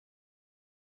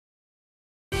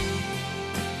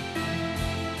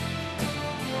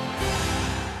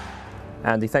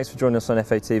Andy, thanks for joining us on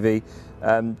FATV.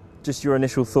 Just your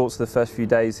initial thoughts of the first few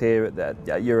days here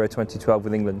at Euro 2012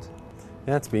 with England.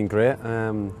 Yeah, it's been great.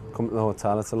 Come to the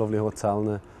hotel, it's a lovely hotel and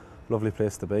a lovely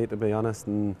place to be honest,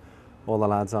 and all the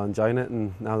lads are enjoying it,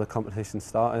 and now the competition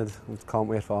started. Can't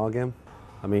wait for our game.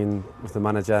 I mean, with the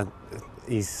manager,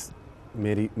 he's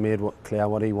made clear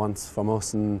what he wants from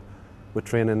us, and we're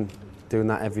training, doing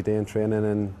that every day in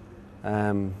training,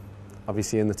 and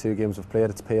obviously in the 2 games we've played,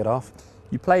 it's paid off.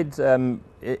 You played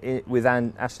with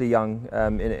Ashley Young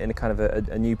in a kind of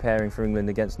a new pairing for England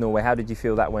against Norway. How did you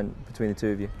feel that went between the 2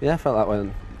 of you? Yeah, I felt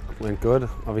that went good.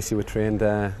 Obviously we trained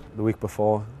the week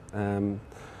before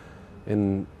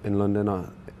in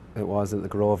London, it was at the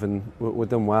Grove, and we've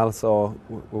done well, so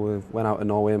we went out to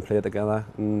Norway and played together,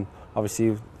 and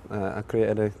obviously I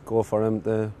created a goal for him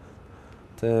to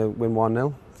win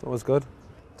 1-0, so it was good.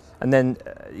 And then,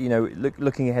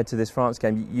 looking ahead to this France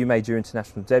game, you made your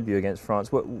international debut against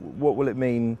France. What will it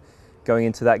mean going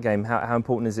into that game? How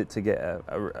important is it to get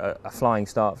a flying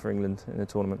start for England in the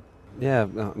tournament? Yeah,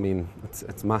 I mean,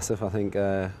 it's massive. I think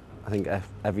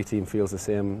every team feels the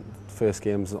same. First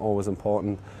game's always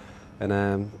important,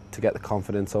 and to get the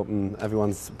confidence up, and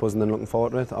everyone's buzzing and looking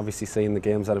forward to it. Obviously, seeing the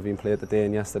games that have been played today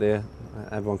and yesterday,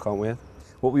 everyone can't wait.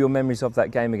 What were your memories of that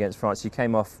game against France? You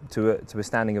came off to a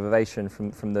standing ovation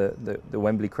from the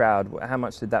Wembley crowd. How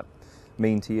much did that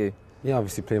mean to you? Yeah,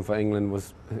 obviously playing for England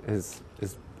is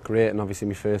great, and obviously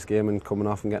my first game and coming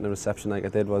off and getting a reception like I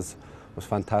did was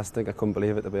fantastic. I couldn't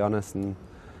believe it, to be honest, and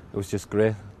it was just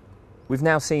great. We've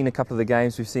now seen a couple of the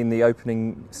games. We've seen the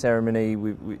opening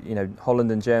ceremony.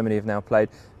 Holland and Germany have now played.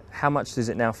 How much does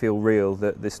it now feel real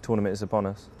that this tournament is upon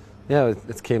us? Yeah,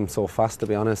 it came so fast, to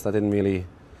be honest. I didn't really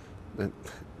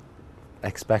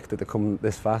expect it to come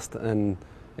this fast, and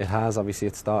it has. Obviously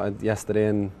it started yesterday,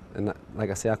 and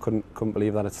like I say, I couldn't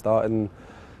believe that it started, and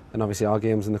obviously our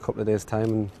game's in a couple of days' time,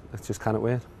 and I just can't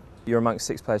wait. You're amongst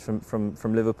 6 players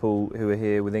from Liverpool who are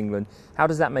here with England. How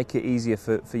does that make it easier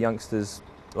for youngsters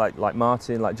like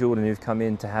Martin, like Jordan, who've come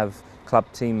in to have club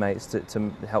teammates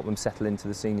to help them settle into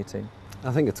the senior team?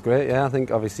 I think it's great, yeah. I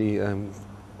think obviously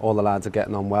all the lads are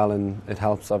getting on well, and it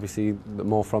helps obviously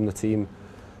more from the team.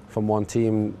 From one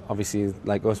team, obviously,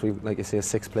 like us, like you say,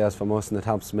 6 players from us, and it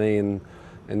helps me,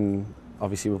 and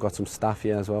obviously we've got some staff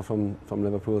here as well from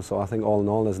Liverpool, so I think all in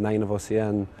all there's 9 of us here,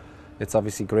 and it's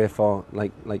obviously great for,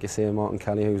 like you say, Martin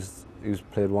Kelly, who's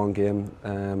played 1 game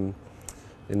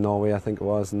in Norway, I think it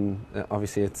was, and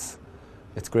obviously it's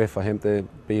great for him to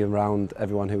be around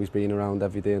everyone who he's been around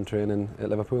every day in training at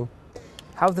Liverpool.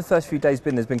 How have the first few days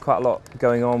been? There's been quite a lot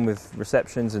going on with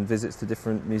receptions and visits to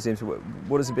different museums.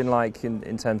 What has it been like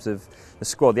in terms of the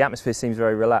squad? The atmosphere seems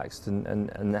very relaxed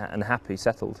and happy,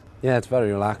 settled. Yeah, it's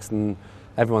very relaxed, and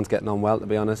everyone's getting on well, to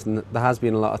be honest. And there has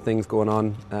been a lot of things going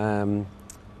on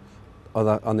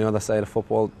on the other side of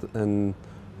football, and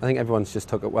I think everyone's just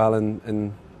took it well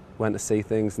and went to see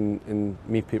things and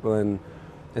meet people, and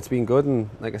it's been good. And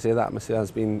like I say, the atmosphere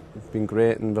has been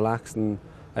great and relaxed, and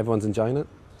everyone's enjoying it.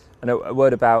 And a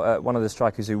word about one of the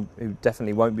strikers who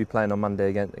definitely won't be playing on Monday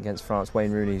against France, Wayne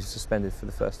Rooney, who's suspended for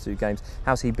the first 2 games.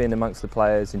 How's he been amongst the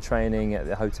players in training at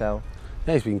the hotel?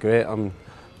 Yeah, he's been great on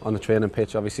the training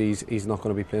pitch. Obviously, he's not going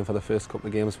to be playing for the first couple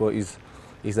of games, but he's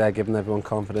there giving everyone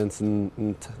confidence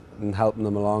and helping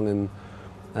them along.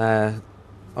 And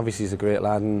obviously, he's a great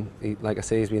lad, and like I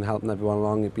say, he's been helping everyone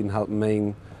along. He's been helping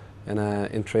me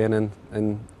in training,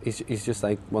 and he's just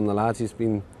like one of the lads. He's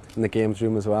been in the games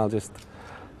room as well, just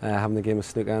having the game of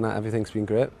snooker, and everything's been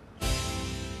great.